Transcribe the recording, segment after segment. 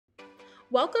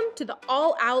Welcome to the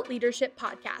All Out Leadership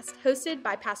Podcast, hosted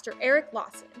by Pastor Eric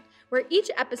Lawson, where each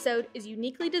episode is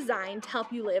uniquely designed to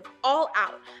help you live all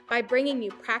out by bringing you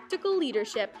practical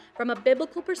leadership from a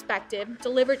biblical perspective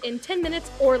delivered in 10 minutes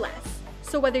or less.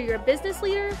 So whether you're a business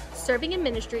leader, serving in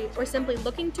ministry, or simply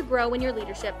looking to grow in your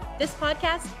leadership, this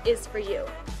podcast is for you.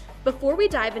 Before we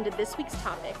dive into this week's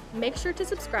topic, make sure to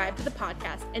subscribe to the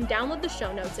podcast and download the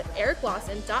show notes at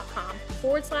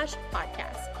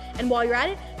ericlawson.com/podcast. And while you're at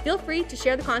it, feel free to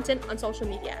share the content on social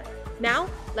media. Now,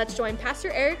 let's join Pastor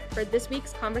Eric for this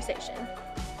week's conversation.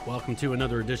 Welcome to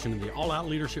another edition of the All Out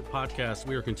Leadership Podcast.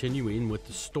 We are continuing with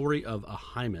the story of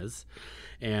Ahimaaz,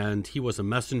 and he was a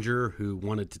messenger who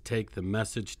wanted to take the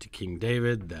message to King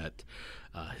David that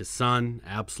his son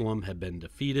Absalom had been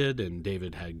defeated and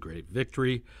David had great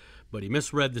victory. But he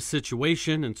misread the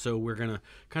situation, and so we're going to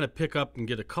kind of pick up and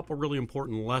get a couple really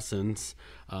important lessons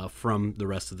from the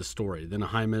rest of the story. Then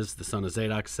Ahimaaz, the son of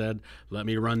Zadok, said, "Let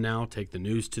me run now, take the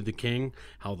news to the king,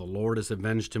 how the Lord has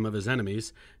avenged him of his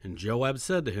enemies." And Joab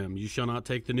said to him, "You shall not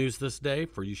take the news this day,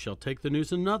 for you shall take the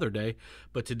news another day,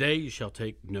 but today you shall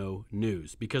take no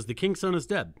news, because the king's son is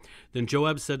dead." Then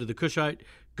Joab said to the Cushite,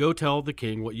 "Go tell the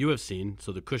king what you have seen."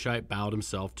 So the Cushite bowed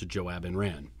himself to Joab and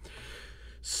ran.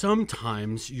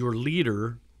 Sometimes your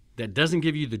leader that doesn't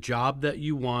give you the job that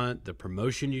you want, the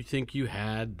promotion you think you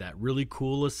had, that really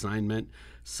cool assignment,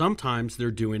 sometimes they're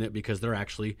doing it because they're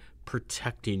actually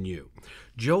protecting you.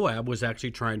 Joab was actually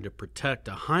trying to protect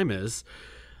Ahimaaz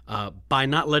by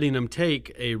not letting him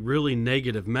take a really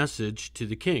negative message to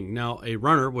the king. Now, a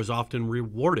runner was often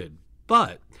rewarded,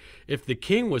 but if the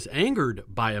king was angered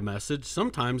by a message,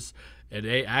 sometimes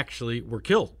they actually were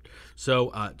killed.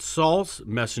 So Saul's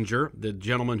messenger, the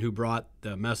gentleman who brought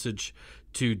the message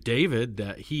to David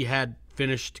that he had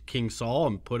finished King Saul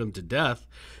and put him to death,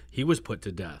 he was put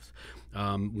to death.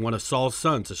 One of Saul's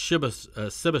sons,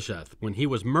 Sibbosheth, when he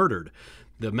was murdered,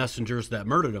 the messengers that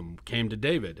murdered him came to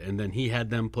David, and then he had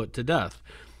them put to death.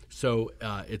 So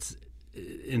it's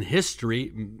in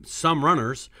history, some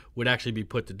runners would actually be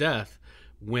put to death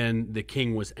when the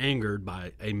king was angered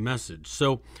by a message.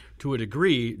 So to a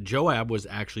degree, Joab was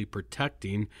actually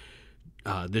protecting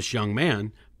this young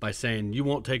man by saying, "You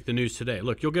won't take the news today.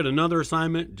 Look, you'll get another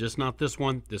assignment, just not this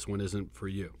one. This one isn't for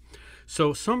you."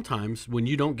 So sometimes when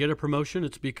you don't get a promotion,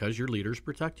 it's because your leader's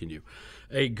protecting you.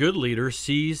 A good leader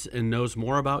sees and knows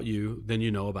more about you than you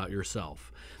know about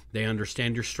yourself. They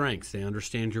understand your strengths. They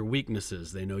understand your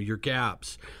weaknesses. They know your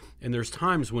gaps. And there's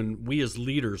times when we as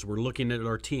leaders, we're looking at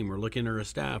our team, we're looking at our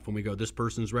staff, and we go, this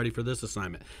person's ready for this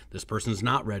assignment. This person's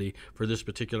not ready for this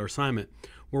particular assignment.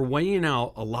 We're weighing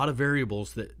out a lot of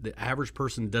variables that the average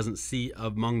person doesn't see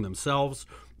among themselves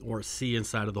or see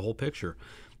inside of the whole picture.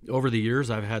 Over the years,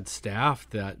 I've had staff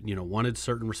that, wanted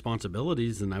certain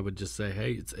responsibilities, and I would just say,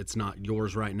 hey, it's not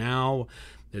yours right now.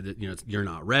 You're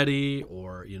not ready,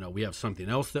 or, we have something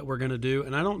else that we're going to do.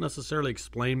 And I don't necessarily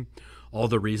explain all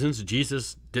the reasons.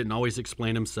 Jesus didn't always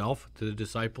explain himself to the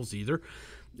disciples either.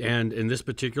 And in this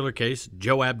particular case,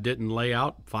 Joab didn't lay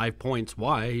out 5 points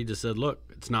why. He just said, look,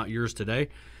 it's not yours today.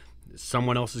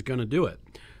 Someone else is going to do it.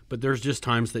 But there's just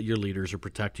times that your leaders are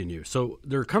protecting you. So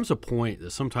there comes a point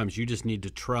that sometimes you just need to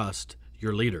trust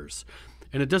your leaders.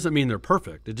 And it doesn't mean they're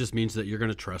perfect. It just means that you're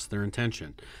going to trust their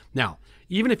intention. Now,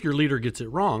 even if your leader gets it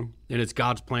wrong and it's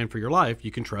God's plan for your life,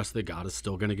 you can trust that God is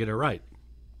still going to get it right.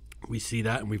 We see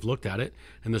that, and we've looked at it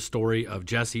in the story of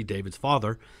Jesse, David's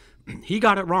father. He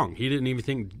got it wrong. He didn't even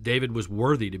think David was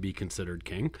worthy to be considered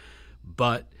king,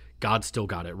 but God still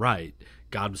got it right.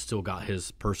 God still got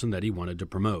his person that he wanted to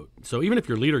promote. So even if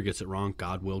your leader gets it wrong,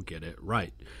 God will get it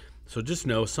right. So just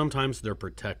know sometimes they're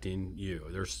protecting you.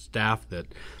 There's staff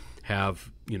that have,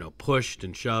 pushed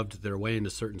and shoved their way into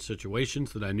certain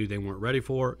situations that I knew they weren't ready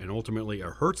for, and ultimately it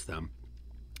hurts them.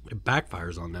 It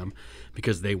backfires on them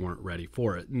because they weren't ready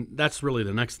for it. And that's really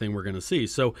the next thing we're going to see.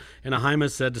 So, and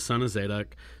Ahimaaz said to son of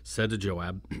Zadok, said to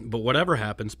Joab, "But whatever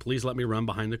happens, please let me run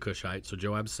behind the Cushite." So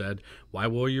Joab said, "Why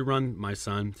will you run, my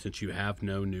son, since you have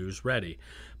no news ready?"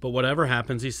 But whatever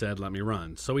happens, he said, "Let me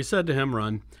run." So he said to him,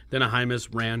 "Run." Then Ahimaaz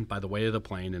ran by the way of the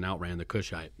plain and outran the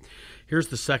Cushite. Here's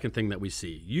the second thing that we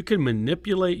see. You can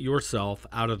manipulate yourself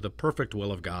out of the perfect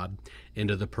will of God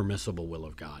into the permissible will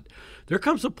of God. There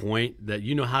comes a point that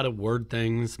you know how to word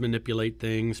things, manipulate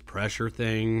things, pressure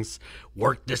things,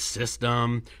 work the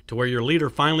system to where your leader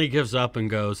finally gives up and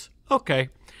goes, okay.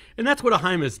 And that's what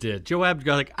Ahimaaz did. Joab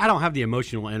got like, I don't have the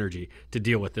emotional energy to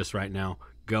deal with this right now.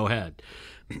 Go ahead.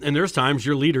 And there's times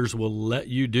your leaders will let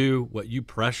you do what you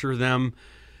pressure them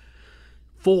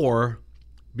for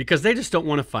because they just don't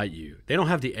want to fight you. They don't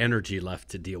have the energy left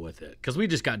to deal with it, because we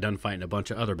just got done fighting a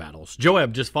bunch of other battles.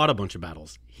 Joab just fought a bunch of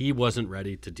battles. He wasn't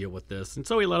ready to deal with this, and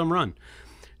so he let them run.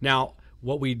 Now,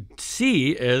 what we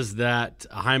see is that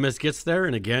Ahimaaz gets there,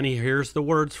 and again, he hears the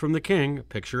words from the king, a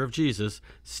picture of Jesus,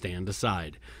 stand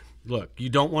aside. Look, you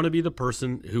don't want to be the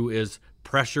person who is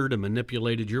pressured and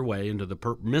manipulated your way into the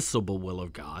permissible will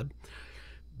of God,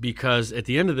 because at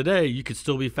the end of the day, you could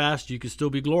still be fast, you could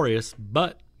still be glorious,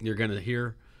 but you're going to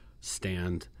hear,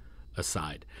 stand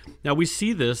aside. Now, we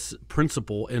see this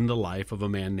principle in the life of a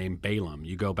man named Balaam.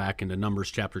 You go back into Numbers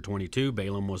chapter 22,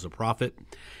 Balaam was a prophet,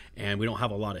 and we don't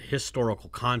have a lot of historical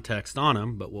context on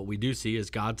him, but what we do see is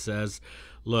God says,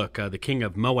 look, the king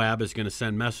of Moab is going to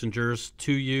send messengers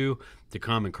to you to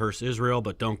come and curse Israel,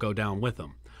 but don't go down with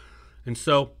them. And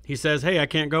so he says, hey, I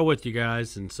can't go with you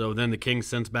guys. And so then the king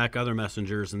sends back other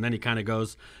messengers, and then he kind of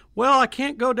goes, well, I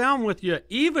can't go down with you,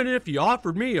 even if you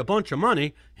offered me a bunch of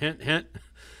money, hint, hint.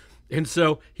 And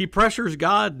so he pressures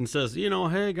God and says,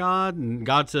 hey, God. And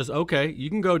God says, okay, you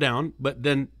can go down, but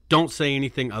then don't say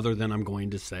anything other than I'm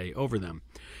going to say over them.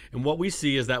 And what we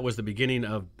see is that was the beginning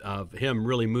of him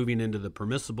really moving into the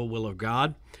permissible will of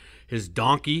God. His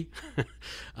donkey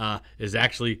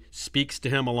speaks to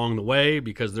him along the way,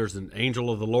 because there's an angel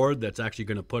of the Lord that's actually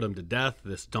going to put him to death.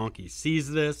 This donkey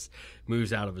sees this,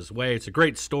 moves out of his way. It's a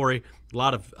great story, a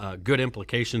lot of good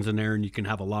implications in there, and you can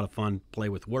have a lot of fun play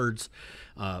with words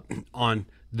on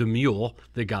the mule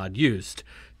that God used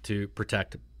to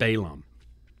protect Balaam.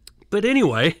 But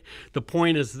anyway, the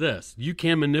point is this: you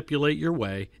can manipulate your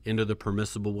way into the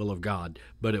permissible will of God,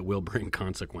 but it will bring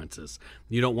consequences.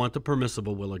 You don't want the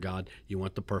permissible will of God. You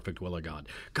want the perfect will of God.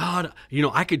 God,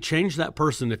 I could change that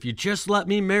person if you just let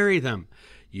me marry them.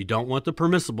 You don't want the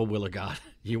permissible will of God.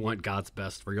 You want God's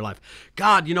best for your life.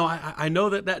 God, I know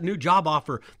that new job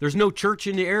offer, there's no church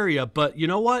in the area, but you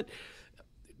know what?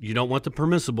 You don't want the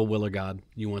permissible will of God.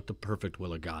 You want the perfect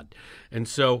will of God. And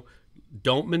so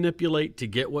don't manipulate to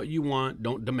get what you want.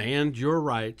 Don't demand your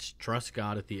rights. Trust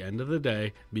God at the end of the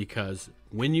day, because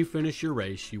when you finish your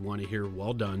race, you want to hear,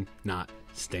 well done, not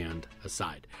stand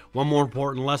aside. One more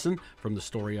important lesson from the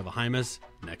story of Ahimaaz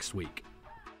next week.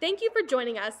 Thank you for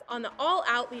joining us on the All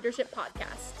Out Leadership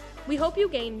Podcast. We hope you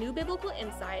gained new biblical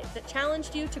insight that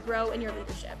challenged you to grow in your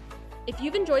leadership. If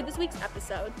you've enjoyed this week's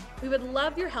episode, we would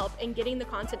love your help in getting the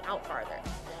content out farther.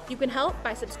 You can help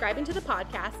by subscribing to the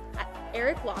podcast at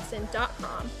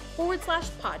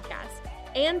ericlawson.com/podcast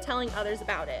and telling others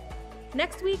about it.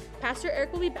 Next week, Pastor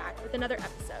Eric will be back with another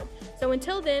episode. So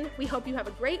until then, we hope you have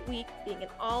a great week being an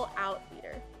all-out leader.